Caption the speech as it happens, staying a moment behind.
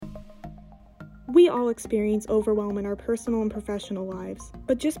We all experience overwhelm in our personal and professional lives,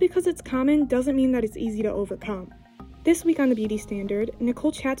 but just because it's common doesn't mean that it's easy to overcome. This week on The Beauty Standard,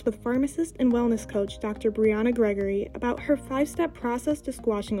 Nicole chats with pharmacist and wellness coach Dr. Bryana Gregory about her 5-step process to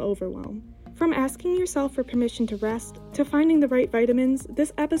squashing overwhelm. From asking yourself for permission to rest to finding the right vitamins,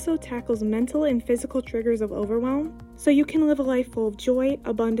 this episode tackles mental and physical triggers of overwhelm so you can live a life full of joy,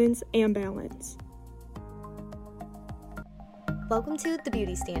 abundance, and balance. Welcome to The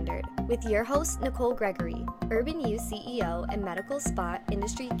Beauty Standard with your host, Nicole Gregory, Urban U CEO and Medical Spa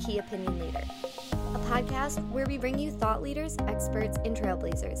Industry Key Opinion Leader. A podcast where we bring you thought leaders, experts, and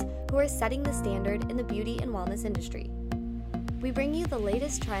trailblazers who are setting the standard in the beauty and wellness industry. We bring you the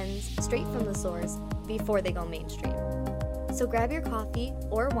latest trends straight from the source before they go mainstream. So grab your coffee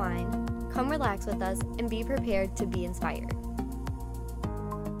or wine, come relax with us, and be prepared to be inspired.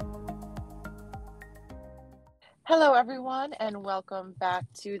 Hello, everyone, and welcome back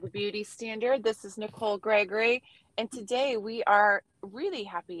to The Beauty Standard. This is Nicole Gregory, and today we are really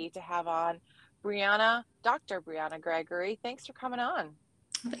happy to have on Bryana, Dr. Bryana Gregory. Thanks for coming on.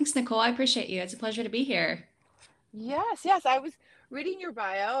 Thanks, Nicole. I appreciate you. It's a pleasure to be here. Yes. I was reading your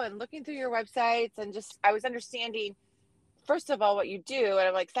bio and looking through your websites, and I was understanding, first of all, what you do, and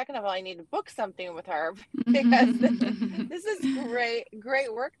I'm like, second of all, I need to book something with her because this is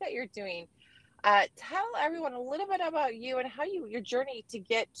great work that you're doing. Tell everyone a little bit about you and how your journey to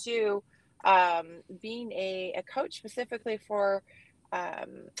get to being a coach specifically for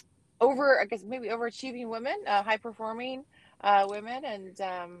overachieving women, high performing women, and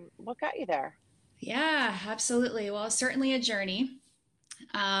what got you there? Yeah, absolutely. Well, certainly a journey.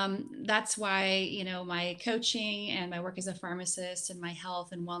 That's why, my coaching and my work as a pharmacist and my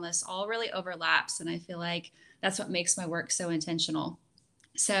health and wellness all really overlaps. And I feel like that's what makes my work so intentional.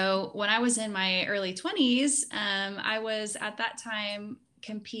 So when I was in my early 20s, I was at that time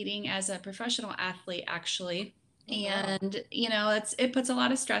competing as a professional athlete, actually. And, it puts a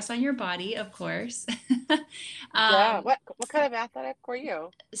lot of stress on your body, of course. Yeah. What kind of athletic were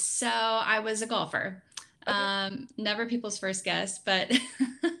you? So I was a golfer. Okay. Never people's first guess, but, it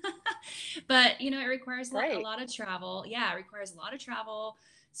requires a lot of travel. Yeah, it requires a lot of travel.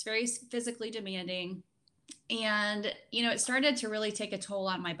 It's very physically demanding. And, it started to really take a toll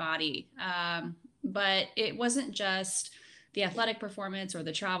on my body. But it wasn't just the athletic performance or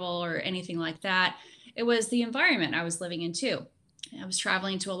the travel or anything like that. It was the environment I was living in too. I was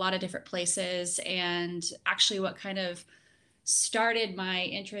traveling to a lot of different places. And actually what kind of started my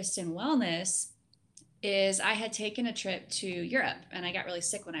interest in wellness is I had taken a trip to Europe and I got really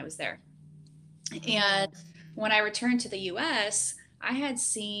sick when I was there. And when I returned to the US, I had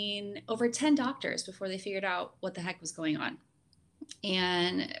seen over 10 doctors before they figured out what the heck was going on.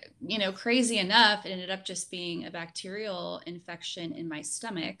 And, crazy enough, it ended up just being a bacterial infection in my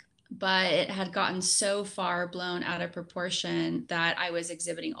stomach, but it had gotten so far blown out of proportion that I was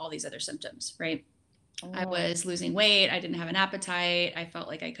exhibiting all these other symptoms, right? Oh. I was losing weight. I didn't have an appetite. I felt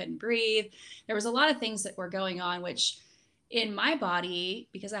like I couldn't breathe. There was a lot of things that were going on, which in my body,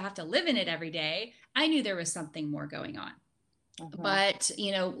 because I have to live in it every day, I knew there was something more going on. But,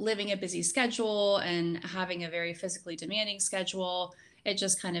 living a busy schedule and having a very physically demanding schedule, it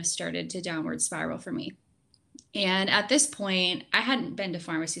just kind of started to downward spiral for me. And at this point, I hadn't been to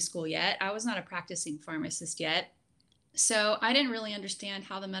pharmacy school yet. I was not a practicing pharmacist yet. So I didn't really understand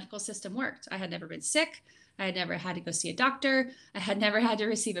how the medical system worked. I had never been sick. I had never had to go see a doctor. I had never had to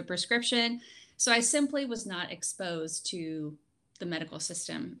receive a prescription. So I simply was not exposed to the medical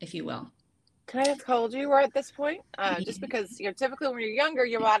system, if you will. Can I ask how old you were at this point? Just because typically when you're younger,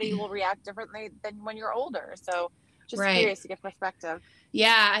 your body will react differently than when you're older. So just curious to get perspective.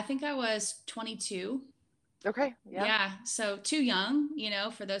 Yeah, I think I was 22. Okay. Yeah. So too young,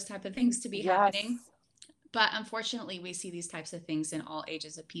 for those type of things to be happening. But unfortunately, we see these types of things in all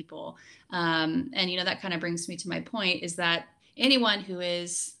ages of people. And, that kind of brings me to my point is that anyone who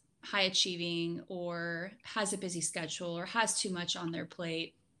is high achieving or has a busy schedule or has too much on their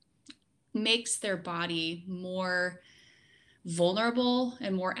plate makes their body more vulnerable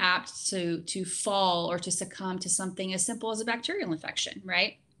and more apt to fall or to succumb to something as simple as a bacterial infection,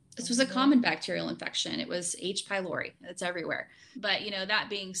 right? This was a common bacterial infection. It was H. pylori. It's everywhere. But, that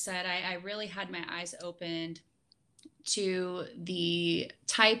being said, I really had my eyes opened to the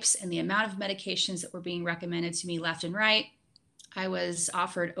types and the amount of medications that were being recommended to me left and right. I was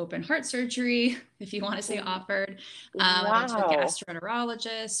offered open heart surgery, if you want to say offered. I went to a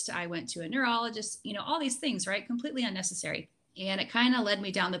gastroenterologist. I went to a neurologist, all these things, right? Completely unnecessary. And it kind of led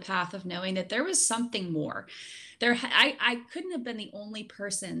me down the path of knowing that there was something more. I couldn't have been the only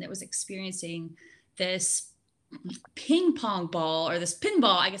person that was experiencing this ping pong ball, or this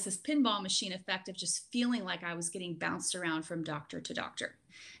pinball, I guess this pinball machine effect of just feeling like I was getting bounced around from doctor to doctor.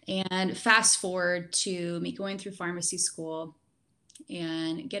 And fast forward to me going through pharmacy school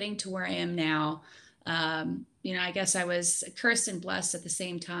and getting to where I am now. I guess I was cursed and blessed at the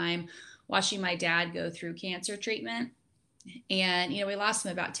same time, watching my dad go through cancer treatment. And, we lost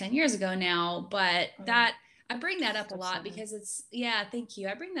him about 10 years ago now, but I bring that up a lot because thank you.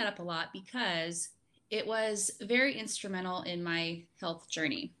 I bring that up a lot because it was very instrumental in my health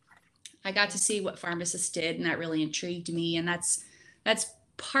journey. I got to see what pharmacists did, and that really intrigued me. And that's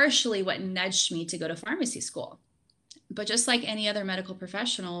partially what nudged me to go to pharmacy school. But just like any other medical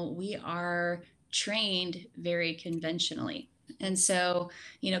professional, we are trained very conventionally. And so,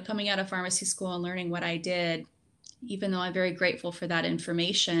 coming out of pharmacy school and learning what I did, even though I'm very grateful for that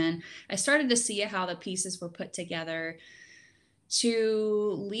information, I started to see how the pieces were put together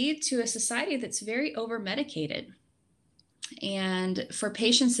to lead to a society that's very over-medicated. And for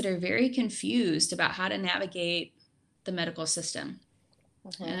patients that are very confused about how to navigate the medical system.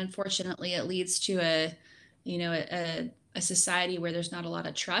 And unfortunately, it leads to a society where there's not a lot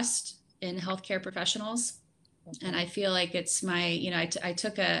of trust in healthcare professionals. And I feel like it's my, I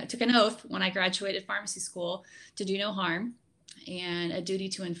took an oath when I graduated pharmacy school to do no harm and a duty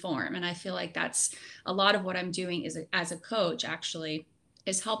to inform. And I feel like that's a lot of what I'm doing as a coach, actually,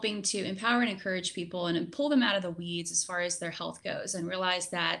 is helping to empower and encourage people and pull them out of the weeds as far as their health goes, and realize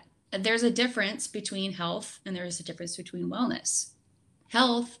that there's a difference between health and there's a difference between wellness.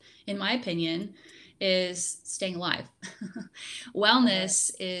 Health, in my opinion, is staying alive.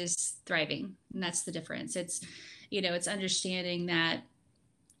 Wellness is thriving. And that's the difference. It's understanding that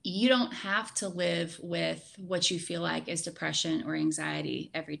you don't have to live with what you feel like is depression or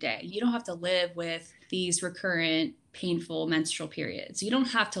anxiety every day. You don't have to live with these recurrent, painful menstrual periods. You don't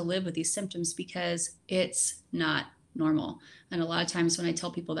have to live with these symptoms because it's not normal. And a lot of times when I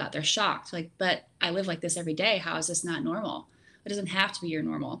tell people that, they're shocked. Like, but I live like this every day. How is this not normal? It doesn't have to be your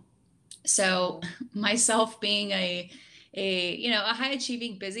normal. So myself being a high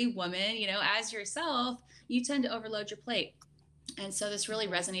achieving, busy woman, as yourself, you tend to overload your plate. And so this really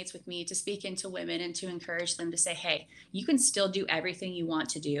resonates with me to speak into women and to encourage them to say, hey, you can still do everything you want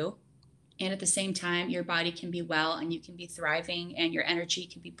to do. And at the same time, your body can be well and you can be thriving, and your energy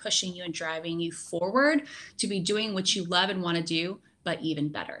can be pushing you and driving you forward to be doing what you love and want to do, but even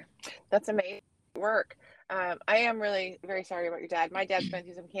better. That's amazing work. I am really very sorry about your dad. My dad's going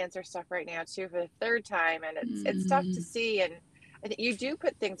through some cancer stuff right now too, for the third time. And it's tough to see. And I think you do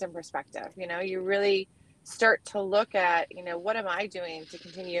put things in perspective. You really start to look at, what am I doing to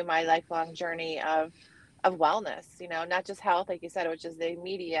continue my lifelong journey of wellness, not just health, like you said, which is the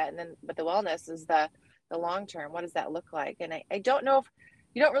immediate, but the wellness is the long term. What does that look like? And I don't know if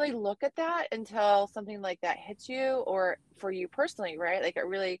you don't really look at that until something like that hits you, or for you personally, right? Like it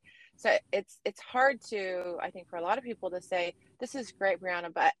really, so it's hard to, I think, for a lot of people to say, this is great,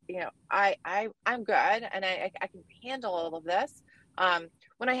 Bryana, but I'm good and I can handle all of this.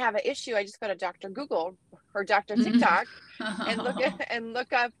 When I have an issue, I just go to Dr. Google or Dr. TikTok and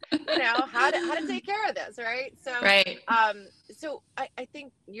look up, how to take care of this, right? So, right. So I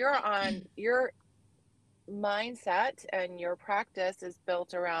think your mindset and your practice is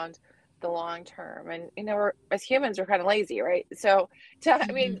built around the long term, and as humans, we're kind of lazy, right? So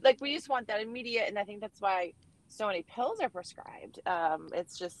we just want that immediate, and I think that's why so many pills are prescribed.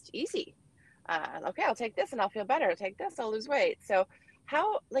 It's just easy. Okay, I'll take this and I'll feel better. I'll take this, I'll lose weight. So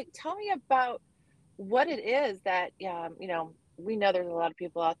tell me about what it is that we know there's a lot of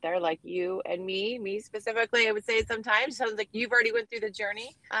people out there like you and me specifically. I would say sometimes sounds like you've already went through the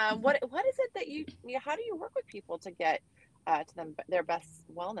journey. What is it that how do you work with people to get to their best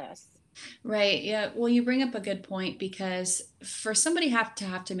wellness? Right. Yeah. Well, you bring up a good point, because for somebody have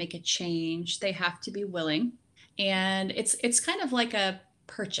to make a change, they have to be willing. And it's kind of like a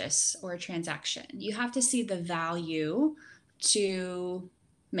purchase or a transaction. You have to see the value to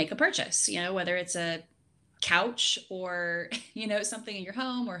make a purchase, whether it's a couch or, something in your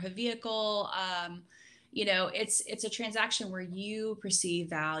home or a vehicle. It's a transaction where you perceive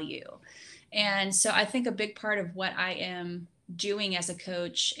value. And so I think a big part of what I am doing as a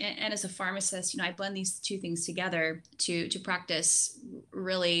coach and as a pharmacist, I blend these two things together to practice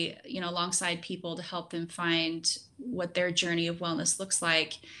really, alongside people to help them find what their journey of wellness looks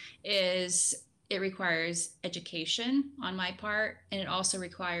like. Is it requires education on my part, and it also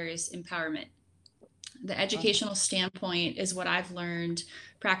requires empowerment. The educational standpoint is what I've learned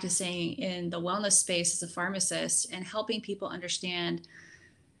practicing in the wellness space as a pharmacist, and helping people understand,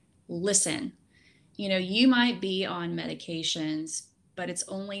 listen, you might be on medications, but it's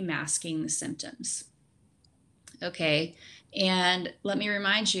only masking the symptoms. Okay. And let me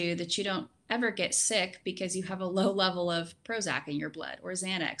remind you that you don't ever get sick because you have a low level of Prozac in your blood or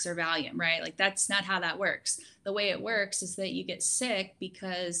Xanax or Valium, right? Like that's not how that works. The way it works is that you get sick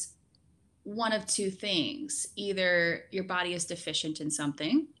because one of two things: either your body is deficient in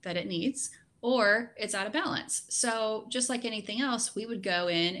something that it needs, or it's out of balance. So, just like anything else, we would go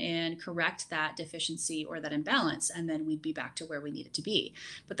in and correct that deficiency or that imbalance, and then we'd be back to where we needed to be.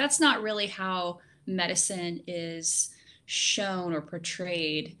 But that's not really how medicine is shown or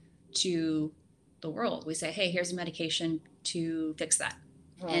portrayed to the world. We say, hey, here's a medication to fix that.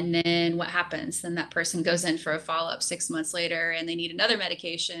 And then what happens? Then that person goes in for a follow-up 6 months later and they need another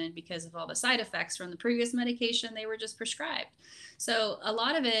medication because of all the side effects from the previous medication they were just prescribed. So a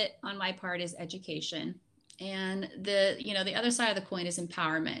lot of it on my part is education. And the other side of the coin is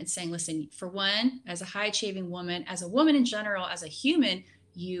empowerment. It's saying, listen, for one, as a high achieving woman, as a woman in general, as a human,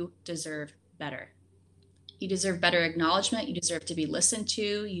 you deserve better. You deserve better acknowledgement. You deserve to be listened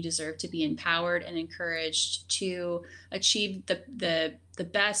to. You deserve to be empowered and encouraged to achieve the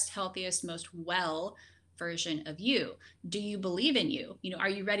best, healthiest, most well version of you. Do you believe in you? Are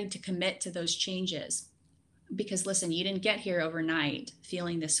you ready to commit to those changes? Because listen, you didn't get here overnight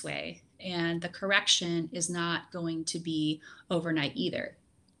feeling this way. And the correction is not going to be overnight either.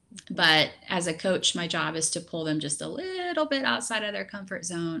 But as a coach, my job is to pull them just a little bit outside of their comfort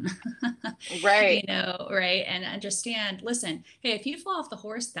zone. Right. Right. And understand, listen, hey, if you fall off the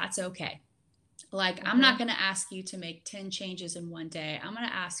horse, that's okay. Like, I'm not going to ask you to make 10 changes in one day. I'm going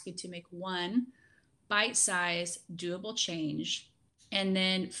to ask you to make one bite-sized, doable change, and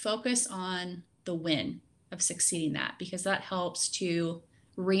then focus on the win of succeeding that, because that helps to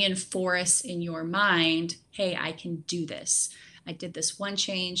reinforce in your mind, hey, I can do this. I did this one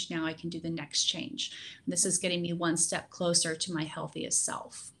change. Now I can do the next change. And this is getting me one step closer to my healthiest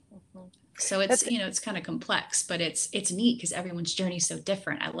self. So it's, it's kind of complex, but it's neat because everyone's journey is so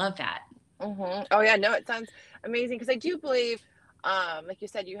different. I love that. Oh yeah, no, it sounds amazing because I do believe, like you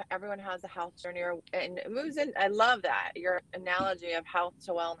said, everyone has a health journey, and it moves in. I love that, your analogy of health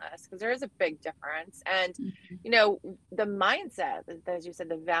to wellness, because there is a big difference. And the mindset, as you said,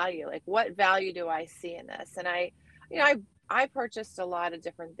 the value, like what value do I see in this? And I purchased a lot of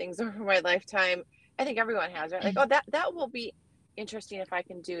different things over my lifetime. I think everyone has, right? Like, oh, that will be interesting if I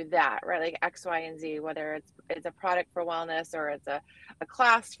can do that, right? Like X, Y, and Z, whether it's a product for wellness or it's a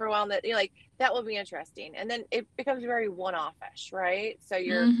class for wellness, like that will be interesting. And then it becomes very one-off-ish, right? So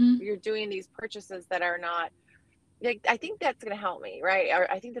you're doing these purchases that are not like, I think that's going to help me, right? Or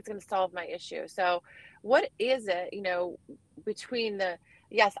I think that's going to solve my issue. So what is it, between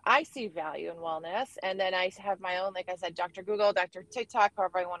yes, I see value in wellness. And then I have my own, like I said, Dr. Google, Dr. TikTok,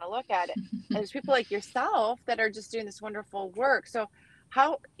 however I want to look at it. And there's people like yourself that are just doing this wonderful work. So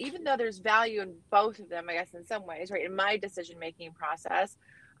how, even though there's value in both of them, I guess in some ways, right, in my decision-making process,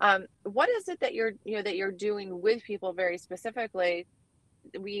 what is it that you're doing with people very specifically?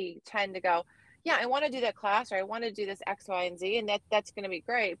 We tend to go, yeah, I want to do that class, or I want to do this X, Y, and Z, and that's going to be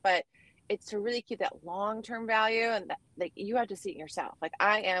great. But it's to really keep that long-term value, and that, like, you have to see it yourself. Like,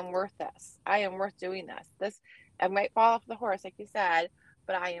 I am worth this. I am worth doing this. I might fall off the horse, like you said,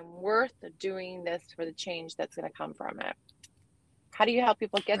 but I am worth doing this for the change that's going to come from it. How do you help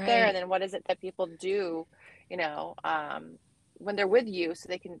people get there? And then what is it that people do, when they're with you, so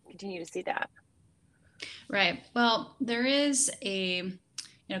they can continue to see that? Right. Well, there is a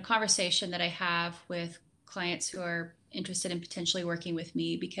conversation that I have with clients who are interested in potentially working with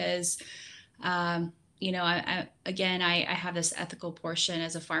me, because I have this ethical portion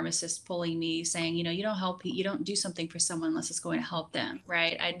as a pharmacist pulling me, saying, you don't do something for someone unless it's going to help them,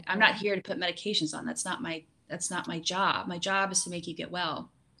 right? I'm not here to put medications on. That's not my job. My job is to make you get well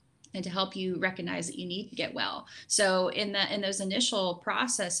and to help you recognize that you need to get well. So in those initial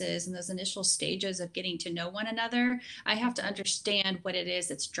processes and those initial stages of getting to know one another, I have to understand what it is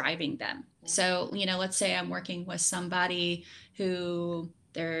that's driving them. So, let's say I'm working with somebody who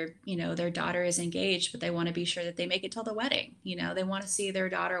their daughter is engaged, but they want to be sure that they make it till the wedding. They want to see their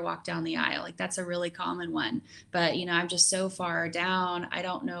daughter walk down the aisle. Like, that's a really common one. But, I'm just so far down. I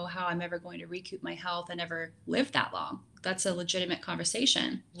don't know how I'm ever going to recoup my health and ever live that long. That's a legitimate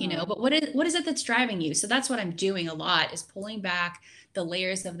conversation, but what is it that's driving you? So that's what I'm doing a lot, is pulling back the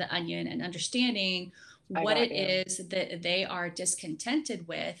layers of the onion and understanding what it is that they are discontented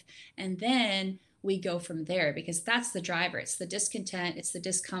with. And then we go from there, because that's the driver. It's the discontent. It's the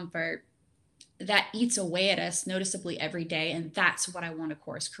discomfort that eats away at us noticeably every day. And that's what I want to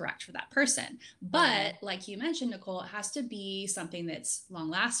course correct for that person. But like you mentioned, Nicole, it has to be something that's long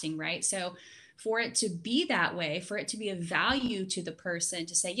lasting, right? So for it to be that way, for it to be of value to the person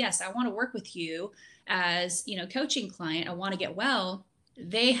to say, yes, I want to work with you as, coaching client, I want to get well,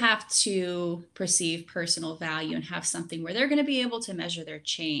 they have to perceive personal value and have something where they're going to be able to measure their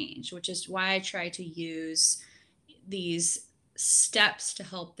change, which is why I try to use these steps to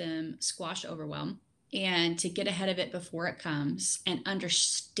help them squash overwhelm and to get ahead of it before it comes and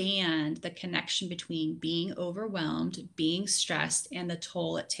understand the connection between being overwhelmed, being stressed, and the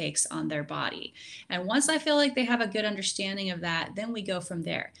toll it takes on their body. And once I feel like they have a good understanding of that, then we go from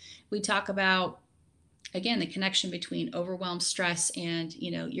there. We talk about, again, the connection between overwhelm, stress, and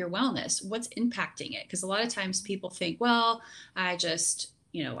your wellness. What's impacting it? Because a lot of times people think, well, I just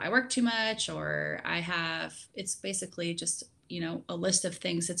I work too much, or it's basically just a list of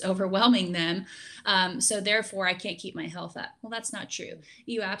things that's overwhelming them, so therefore I can't keep my health up. Well, that's not true.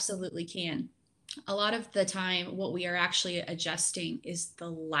 You absolutely can. A lot of the time what we are actually adjusting is the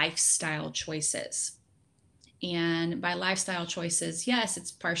lifestyle choices. And by lifestyle choices, yes,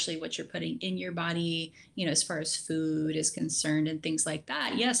 it's partially what you're putting in your body, as far as food is concerned and things like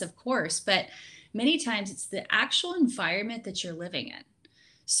that. Yes, of course. But many times it's the actual environment that you're living in.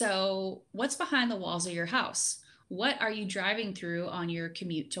 So what's behind the walls of your house? What are you driving through on your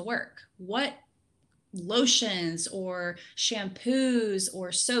commute to work? What lotions or shampoos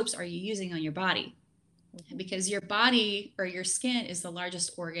or soaps are you using on your body? Because your body or your skin is the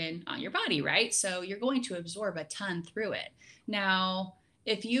largest organ on your body, right? So you're going to absorb a ton through it. Now,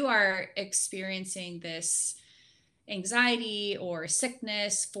 if you are experiencing this anxiety or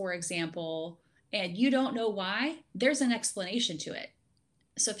sickness, for example, and you don't know why, there's an explanation to it.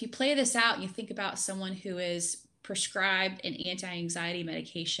 So if you play this out and you think about someone who is prescribed an anti-anxiety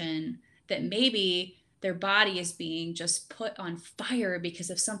medication that maybe their body is being just put on fire because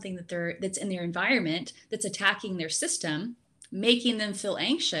of something that's in their environment that's attacking their system, making them feel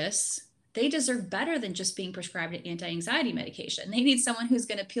anxious, they deserve better than just being prescribed an anti-anxiety medication. They need someone who's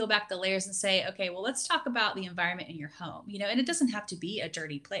going to peel back the layers and say, okay, well, let's talk about the environment in your home, and it doesn't have to be a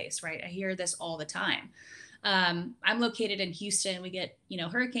dirty place, right? I hear this all the time. I'm located in Houston. We get,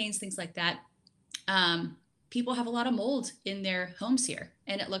 hurricanes, things like that. People have a lot of mold in their homes here,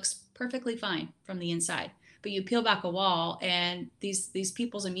 and it looks perfectly fine from the inside. But you peel back a wall, and these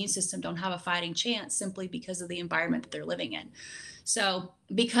people's immune system don't have a fighting chance simply because of the environment that they're living in. So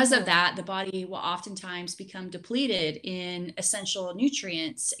because of that, the body will oftentimes become depleted in essential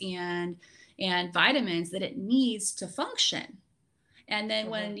nutrients and vitamins that it needs to function. And then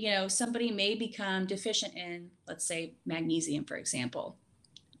when, somebody may become deficient in, let's say, magnesium, for example,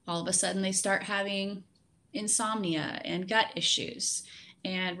 all of a sudden they start having insomnia and gut issues.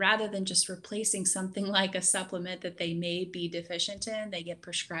 And rather than just replacing something like a supplement that they may be deficient in, they get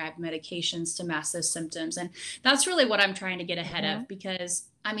prescribed medications to mask those symptoms. And that's really what I'm trying to get ahead of, because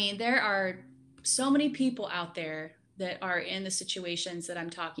there are so many people out there that are in the situations that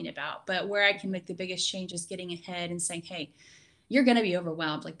I'm talking about, but where I can make the biggest change is getting ahead and saying, hey, you're going to be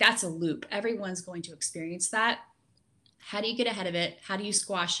overwhelmed. Like, that's a loop. Everyone's going to experience that. How do you get ahead of it? How do you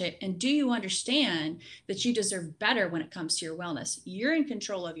squash it? And do you understand that you deserve better when it comes to your wellness? You're in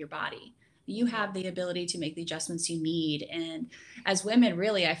control of your body. You have the ability to make the adjustments you need. And as women,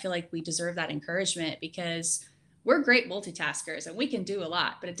 really, I feel like we deserve that encouragement, because we're great multitaskers and we can do a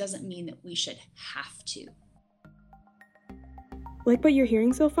lot, but it doesn't mean that we should have to. Like what you're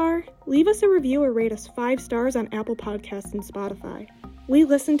hearing so far? Leave us a review or rate us 5 stars on Apple Podcasts and Spotify. We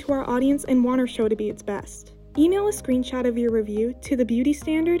listen to our audience and want our show to be its best. Email a screenshot of your review to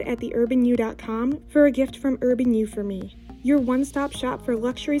thebeautystandard@theurbanu.com for a gift from Urban You for Me, your one-stop shop for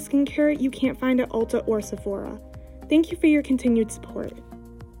luxury skincare you can't find at Ulta or Sephora. Thank you for your continued support.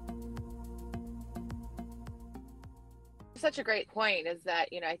 Such a great point is that,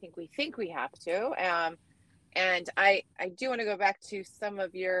 I think we have to. And I do want to go back to some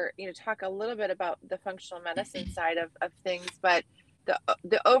of your, talk a little bit about the functional medicine side of things, but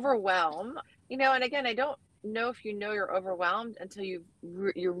the overwhelm, and again, I don't know if you're overwhelmed until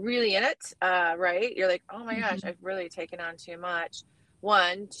you're really in it, right? You're like, oh my gosh, I've really taken on too much.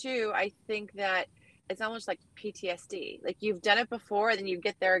 1, 2, I think that it's almost like PTSD. Like, you've done it before, and then you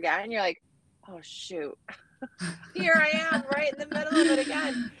get there again, and you're like, oh shoot, here I am right in the middle of it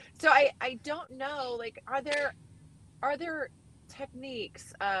again. So I don't know, like, are there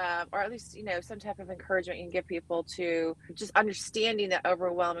techniques, or at least, some type of encouragement you can give people to just understanding that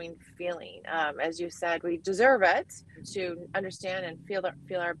overwhelming feeling? As you said, we deserve it to understand and feel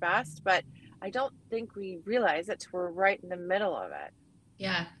our best, but I don't think we realize that we're right in the middle of it.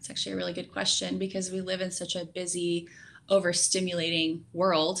 Yeah, it's actually a really good question, because we live in such a busy, overstimulating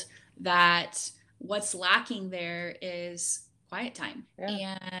world that what's lacking there is quiet time.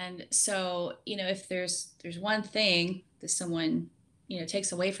 Yeah. And so, if there's one thing that someone,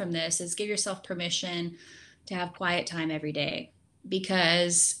 takes away from this is give yourself permission to have quiet time every day,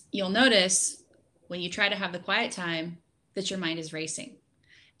 because you'll notice when you try to have the quiet time that your mind is racing.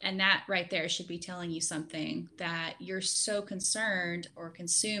 And that right there should be telling you something, that you're so concerned or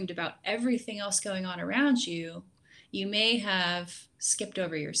consumed about everything else going on around you, you may have skipped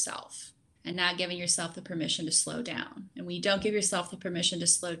over yourself and not giving yourself the permission to slow down. And when you don't give yourself the permission to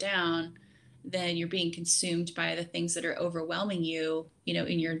slow down, then you're being consumed by the things that are overwhelming you,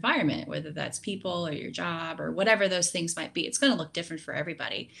 in your environment, whether that's people or your job or whatever those things might be. It's going to look different for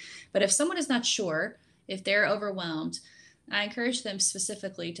everybody. But if someone is not sure, if they're overwhelmed, I encourage them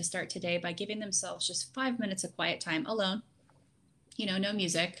specifically to start today by giving themselves just 5 minutes of quiet time alone, no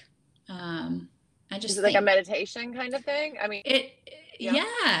music. And just Is it like a meditation kind of thing? I mean,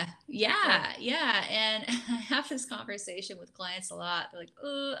 yeah. And I have this conversation with clients a lot. They're like,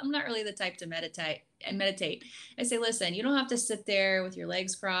 oh, I'm not really the type to meditate. I say, listen, you don't have to sit there with your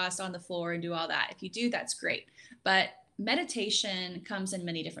legs crossed on the floor and do all that. If you do, that's great. But meditation comes in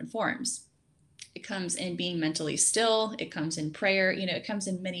many different forms. It comes in being mentally still. It comes in prayer. It comes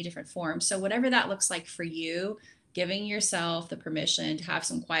in many different forms. So whatever that looks like for you, giving yourself the permission to have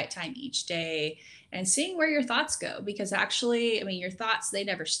some quiet time each day and seeing where your thoughts go, because actually, your thoughts, they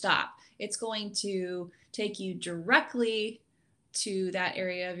never stop. It's going to take you directly to that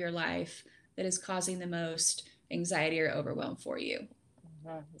area of your life that is causing the most anxiety or overwhelm for you.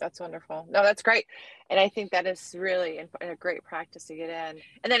 That's wonderful. No, that's great. And I think that is really a great practice to get in.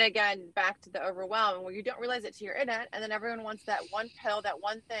 And then again, back to the overwhelm, where you don't realize it till you're in it. And then everyone wants that one pill, that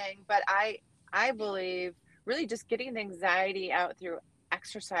one thing. But I believe really just getting the anxiety out through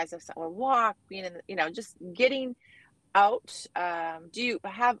exercise, or walk, being in, just getting out. Do you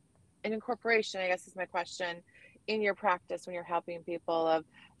have an incorporation, I guess is my question, in your practice when you're helping people?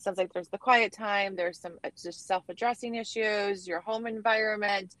 Sounds like there's the quiet time, there's some just self-addressing issues, your home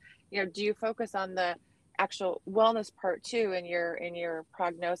environment. Do you focus on the actual wellness part too in your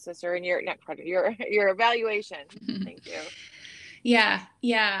prognosis, or in your evaluation? Thank you. Yeah.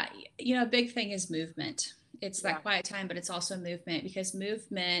 A big thing is movement. It's that quiet time, but it's also movement, because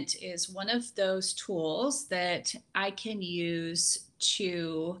movement is one of those tools that I can use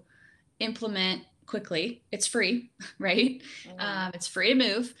to implement quickly. It's free, right? It's free to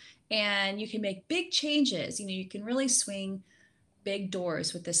move, and you can make big changes. You can really swing big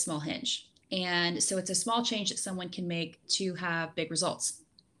doors with this small hinge. And so it's a small change that someone can make to have big results.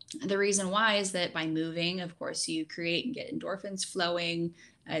 The reason why is that by moving, of course, you create and get endorphins flowing.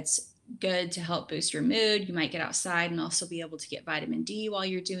 It's good to help boost your mood. You might get outside and also be able to get vitamin D while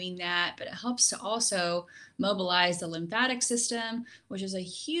you're doing that, but it helps to also mobilize the lymphatic system, which is a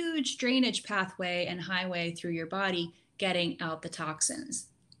huge drainage pathway and highway through your body, getting out the toxins.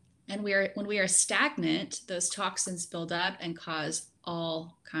 And when we are stagnant, those toxins build up and cause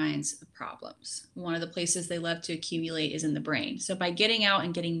all kinds of problems. One of the places they love to accumulate is in the brain. So by getting out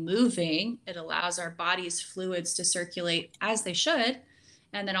and getting moving, it allows our body's fluids to circulate as they should,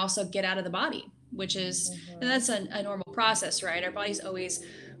 and then also get out of the body, which is, and that's a normal process, right? Our body's always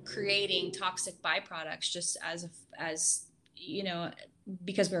creating toxic byproducts just as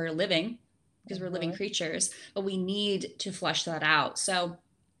because we're living creatures, but we need to flush that out. So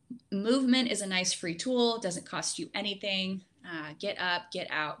movement is a nice free tool. It doesn't cost you anything. Get up, get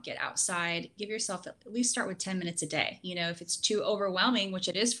out, get outside. Give yourself at least start with 10 minutes a day. If it's too overwhelming, which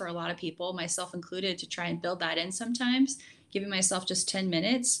it is for a lot of people, myself included, to try and build that in sometimes, giving myself just 10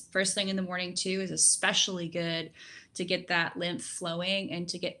 minutes first thing in the morning too is especially good to get that lymph flowing and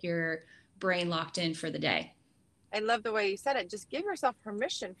to get your brain locked in for the day. I love the way you said it. Just give yourself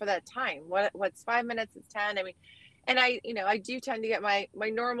permission for that time. What's 5 minutes? It's 10. And I do tend to get my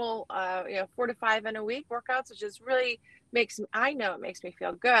normal 4 to 5 in a week workouts, which is really I know it makes me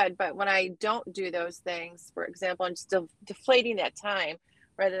feel good. But when I don't do those things, for example, I'm still deflating that time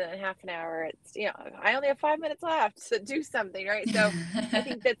rather than half an hour. It's, I only have 5 minutes left to do something, right? So I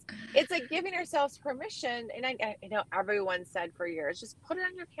think it's like giving ourselves permission. And I know everyone said for years, just put it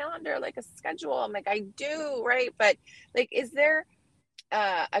on your calendar, like a schedule. I'm like, I do, right? But like, is there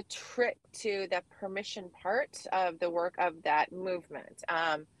a trick to the permission part of the work of that movement?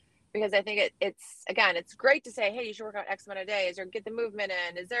 Because I think it's great to say, hey, you should work out X amount of days or get the movement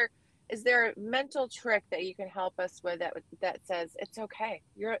in. Is there a mental trick that you can help us with that says it's okay,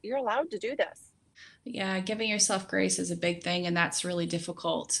 you're allowed to do this? Yeah, giving yourself grace is a big thing, and that's really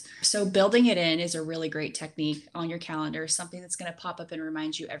difficult. So building it in is a really great technique on your calendar, something that's going to pop up and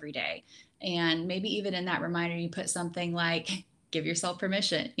remind you every day. And maybe even in that reminder, you put something like, give yourself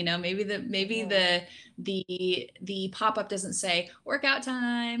permission. Maybe the pop-up doesn't say workout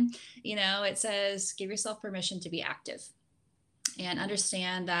time, it says give yourself permission to be active. And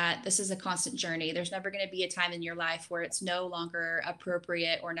understand that this is a constant journey. There's never going to be a time in your life where it's no longer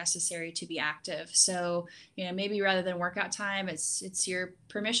appropriate or necessary to be active. So, maybe rather than workout time, it's your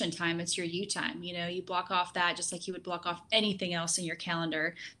permission time. It's your you time. You block off that just like you would block off anything else in your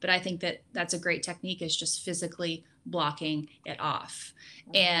calendar. But I think that that's a great technique, is just physically blocking it off.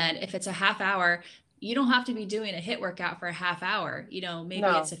 And if it's a half hour, you don't have to be doing a HIIT workout for a half hour. Maybe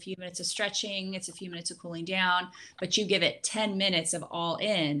it's a few minutes of stretching, it's a few minutes of cooling down, but you give it 10 minutes of all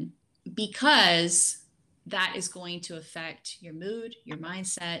in, because that is going to affect your mood, your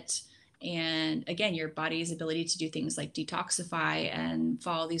mindset, and again, your body's ability to do things like detoxify and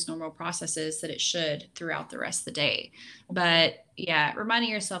follow these normal processes that it should throughout the rest of the day. But yeah,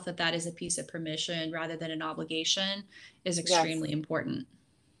 reminding yourself that that is a piece of permission rather than an obligation is extremely important.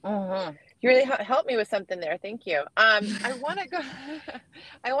 Mm-hmm. You really helped me with something there. Thank you. I want to go,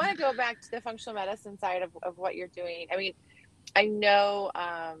 I want to go back to the functional medicine side of what you're doing. I mean, I know,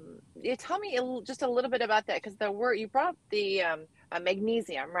 you tell me just a little bit about that, because the word you brought up, the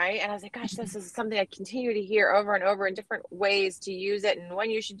magnesium, right? And I was like, gosh, this is something I continue to hear over and over in different ways to use it and when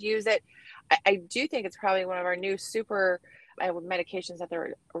you should use it. I do think it's probably one of our new super medications, not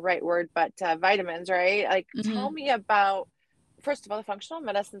the right word, but vitamins, right? Like, tell me about, first of all, the functional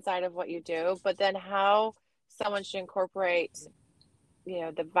medicine side of what you do, but then how someone should incorporate,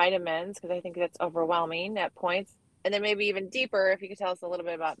 the vitamins, because I think that's overwhelming at points. And then maybe even deeper, if you could tell us a little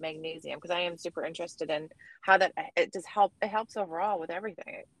bit about magnesium, because I am super interested in how it helps overall with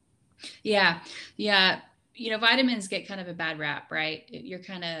everything. Yeah. Vitamins get kind of a bad rap, right? You're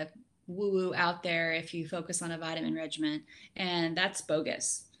kind of woo-woo out there if you focus on a vitamin regimen, and that's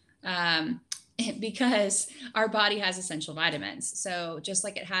bogus. Because our body has essential vitamins. So just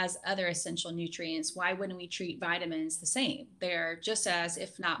like it has other essential nutrients, why wouldn't we treat vitamins the same? They're just as,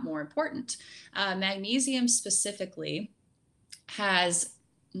 if not more important. Magnesium specifically has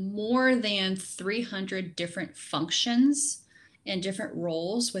more than 300 different functions and different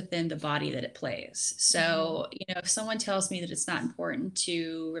roles within the body that it plays. So, if someone tells me that it's not important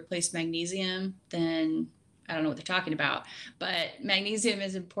to replace magnesium, then I don't know what they're talking about. But magnesium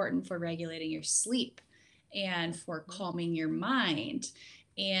is important for regulating your sleep and for calming your mind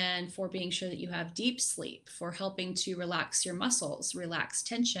and for being sure that you have deep sleep, for helping to relax your muscles, relax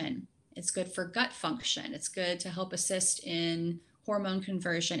tension. It's good for gut function. It's good to help assist in hormone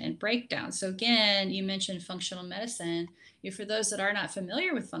conversion and breakdown. So again, you mentioned functional medicine. For those that are not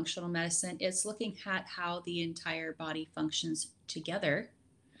familiar with functional medicine, it's looking at how the entire body functions together.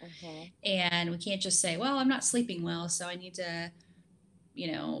 And we can't just say, well, I'm not sleeping well, so I need to,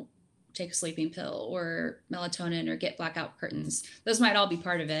 take a sleeping pill or melatonin or get blackout curtains. Those might all be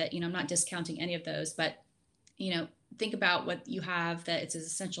part of it. I'm not discounting any of those, but, think about what you have that it's as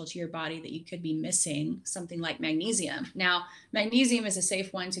essential to your body that you could be missing, something like magnesium. Now, magnesium is a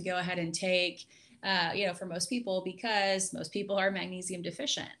safe one to go ahead and take, for most people, because most people are magnesium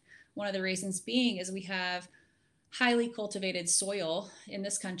deficient. One of the reasons being is we have highly cultivated soil in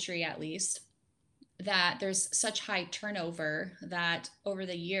this country, at least, that there's such high turnover that over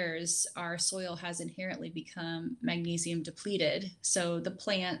the years our soil has inherently become magnesium depleted. So the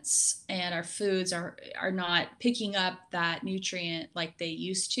plants and our foods are not picking up that nutrient like they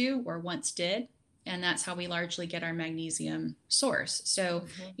used to or once did, and that's how we largely get our magnesium source. So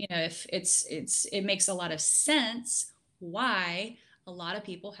if it makes a lot of sense why a lot of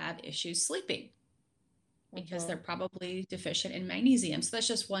people have issues sleeping, because they're probably deficient in magnesium. So that's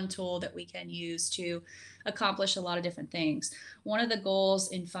just one tool that we can use to accomplish a lot of different things. One of the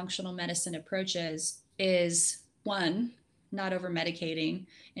goals in functional medicine approaches is, one, not over medicating,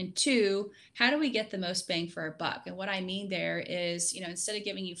 and two, how do we get the most bang for our buck? And what I mean there is, instead of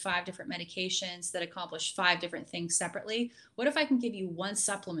giving you 5 different medications that accomplish 5 different things separately, what if I can give you one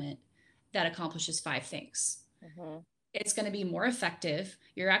supplement that accomplishes 5 things? It's going to be more effective.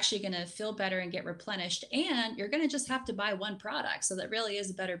 You're actually going to feel better and get replenished, and you're going to just have to buy one product. So that really is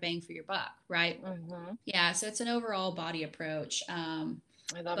a better bang for your buck, right? Yeah. So it's an overall body approach. I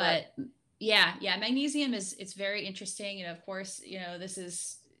love it. Yeah. Magnesium it's very interesting. Of course, this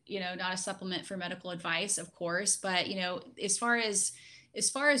is, not a supplement for medical advice, of course, but, as far as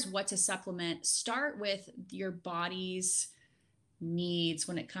what to supplement, start with your body's needs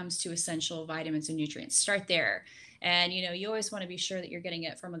when it comes to essential vitamins and nutrients. Start there. And, you always want to be sure that you're getting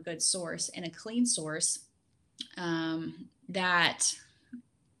it from a good source and a clean source that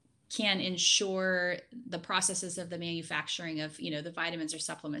can ensure the processes of the manufacturing of, the vitamins or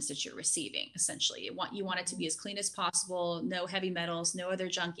supplements that you're receiving. Essentially, you want it to be as clean as possible, no heavy metals, no other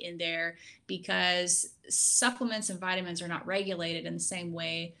junk in there, because supplements and vitamins are not regulated in the same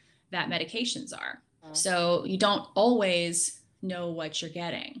way that medications are. So you don't always know what you're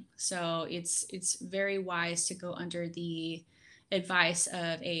getting. So it's very wise to go under the advice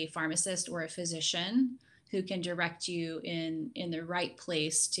of a pharmacist or a physician who can direct you in the right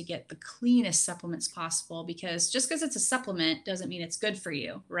place to get the cleanest supplements possible, because just because it's a supplement doesn't mean it's good for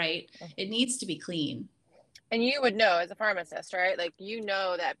you, right? It needs to be clean. And you would know as a pharmacist, right? Like,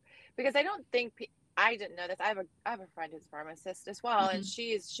 that, because I don't think I didn't know this. I have a friend who's a pharmacist as well, and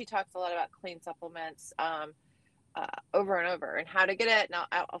she talks a lot about clean supplements over and over, and how to get it. And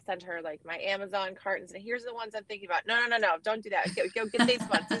I'll send her like my Amazon cartons, and here's the ones I'm thinking about. No, don't do that. Go get these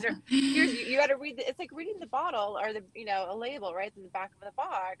ones. You got to read. It's like reading the bottle or a label right in the back of the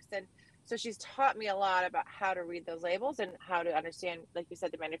box. And so she's taught me a lot about how to read those labels and how to understand, like you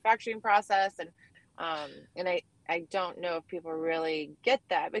said, the manufacturing process. And I don't know if people really get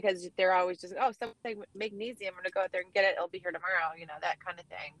that, because they're always just, something magnesium, I'm going to go out there and get it. It'll be here tomorrow, that kind of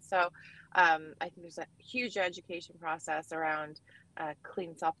thing. So I think there's a huge education process around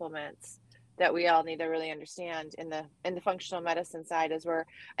clean supplements that we all need to really understand in the functional medicine side,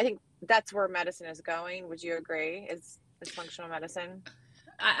 I think that's where medicine is going. Would you agree? Is functional medicine?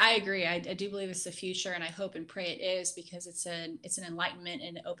 I agree. I do believe it's the future, and I hope and pray it is, because it's an enlightenment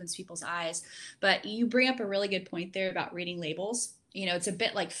and it opens people's eyes. But you bring up a really good point there about reading labels. It's a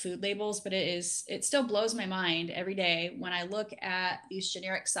bit like food labels, but it still blows my mind every day when I look at these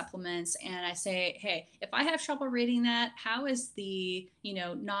generic supplements and I say, hey, if I have trouble reading that, how is the,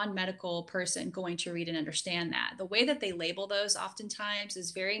 non-medical person going to read and understand that? The way that they label those oftentimes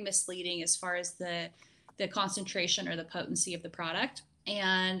is very misleading as far as the concentration or the potency of the product.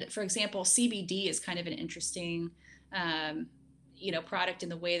 And for example, CBD is kind of an interesting, product in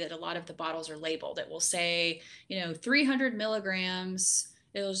the way that a lot of the bottles are labeled. It will say, 300 milligrams.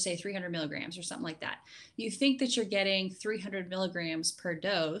 It'll just say 300 milligrams or something like that. You think that you're getting 300 milligrams per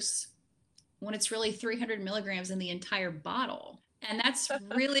dose when it's really 300 milligrams in the entire bottle. And that's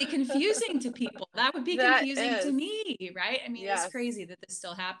really confusing to people. That would be confusing to me, right? I mean, It's crazy that this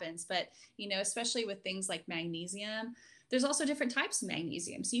still happens. But, especially with things like magnesium, there's also different types of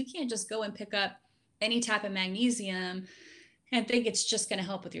magnesium. So you can't just go and pick up any type of magnesium and think it's just going to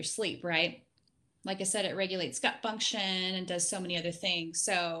help with your sleep, right? Like I said, it regulates gut function and does so many other things.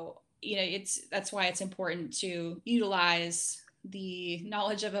 So, that's why it's important to utilize the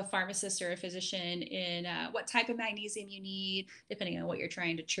knowledge of a pharmacist or a physician in what type of magnesium you need, depending on what you're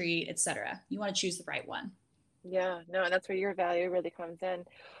trying to treat, etc. You want to choose the right one. Yeah, no, and that's where your value really comes in.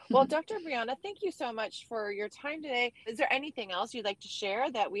 Well, Dr. Bryana, thank you so much for your time today. Is there anything else you'd like to share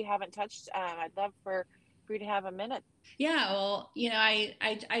that we haven't touched? I'd love for you to have a minute. Yeah, well,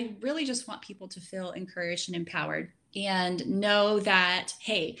 I really just want people to feel encouraged and empowered, and know that,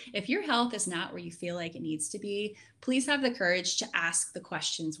 hey, if your health is not where you feel like it needs to be, please have the courage to ask the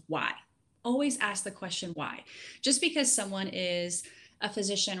questions why. Always ask the question why. Just because someone is a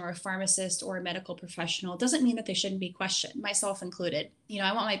physician or a pharmacist or a medical professional doesn't mean that they shouldn't be questioned, myself included.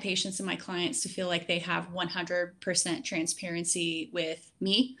 I want my patients and my clients to feel like they have 100% transparency with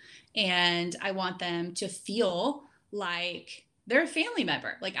me, and I want them to feel like they're a family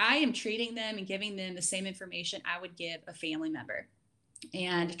member. Like I am treating them and giving them the same information I would give a family member.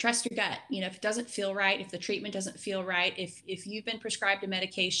 And trust your gut. If it doesn't feel right, if the treatment doesn't feel right, if you've been prescribed a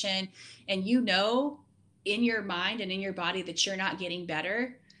medication and in your mind and in your body that you're not getting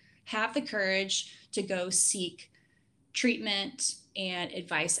better, have the courage to go seek treatment and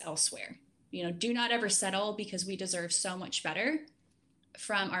advice elsewhere. Do not ever settle, because we deserve so much better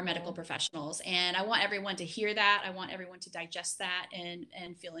from our medical professionals. And I want everyone to hear that. I want everyone to digest that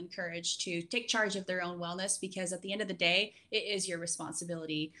and feel encouraged to take charge of their own wellness, because at the end of the day, it is your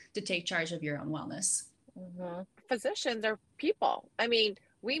responsibility to take charge of your own wellness. Mm-hmm. Physicians are people. I mean,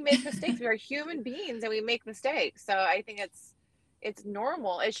 we make mistakes. We are human beings and we make mistakes. So I think it's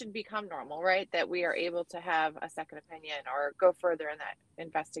normal. It should become normal, right? That we are able to have a second opinion or go further in that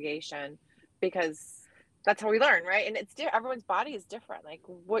investigation, because that's how we learn, right? And everyone's body is different. Like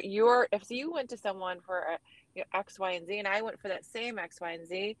if you went to someone for X, Y, and Z, and I went for that same X, Y, and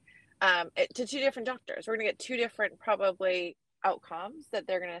Z, to two different doctors, we're going to get two different probably outcomes that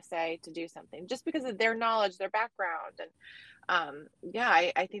they're going to say to do something, just because of their knowledge, their background. And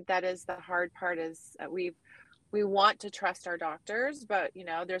I think that is the hard part, is we want to trust our doctors, but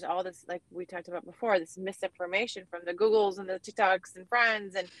there's all this, like we talked about before, this misinformation from the Googles and the TikToks and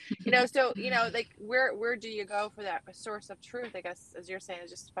friends, and so like where do you go for that source of truth? I guess, as you're saying, is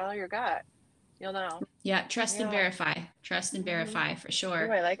just follow your gut. You'll know. Yeah, trust and verify. Trust and verify for sure.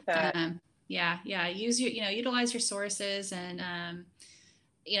 Oh, I like that. Yeah. Use utilize your sources, and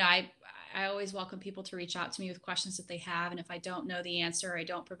I always welcome people to reach out to me with questions that they have. And if I don't know the answer, or I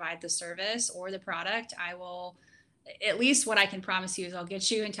don't provide the service or the product, I will, at least what I can promise you is I'll get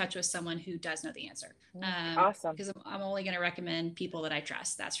you in touch with someone who does know the answer. Awesome. Because I'm only going to recommend people that I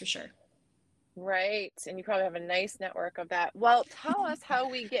trust. That's for sure. Right. And you probably have a nice network of that. Well, tell us how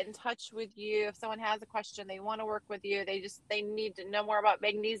we get in touch with you. If someone has a question, they want to work with you, they need to know more about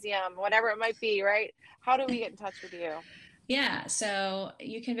magnesium, whatever it might be, right? How do we get in touch with you? Yeah, so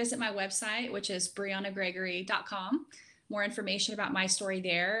you can visit my website, which is bryana.gregory.com. More information about my story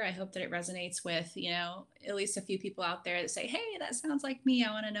there. I hope that it resonates with, at least a few people out there that say, hey, that sounds like me.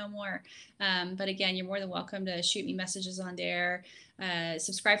 I want to know more. But again, you're more than welcome to shoot me messages on there.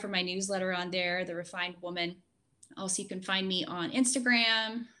 Subscribe for my newsletter on there, The Refined Woman. Also, you can find me on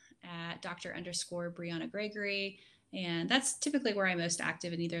Instagram at Dr._Bryana Gregory. And that's typically where I'm most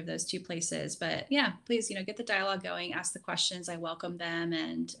active, in either of those two places. But yeah, please, get the dialogue going, ask the questions. I welcome them.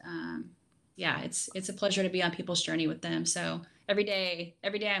 And it's a pleasure to be on people's journey with them. So every day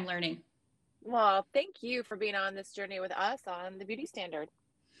I'm learning. Well, thank you for being on this journey with us on The Beauty Standard.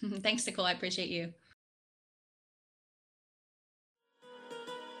 Thanks, Nicole. I appreciate you.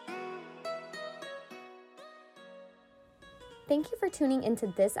 Thank you for tuning into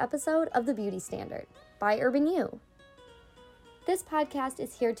this episode of The Beauty Standard by Urban You. This podcast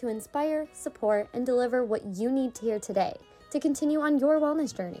is here to inspire, support, and deliver what you need to hear today to continue on your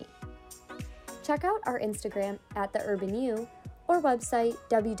wellness journey. Check out our Instagram at The Urban You or website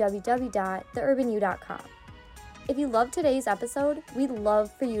www.theurbanu.com. If you loved today's episode, we'd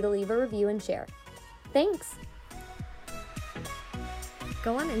love for you to leave a review and share. Thanks!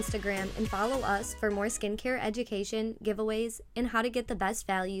 Go on Instagram and follow us for more skincare education, giveaways, and how to get the best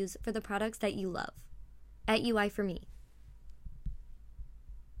values for the products that you love. @UI for me.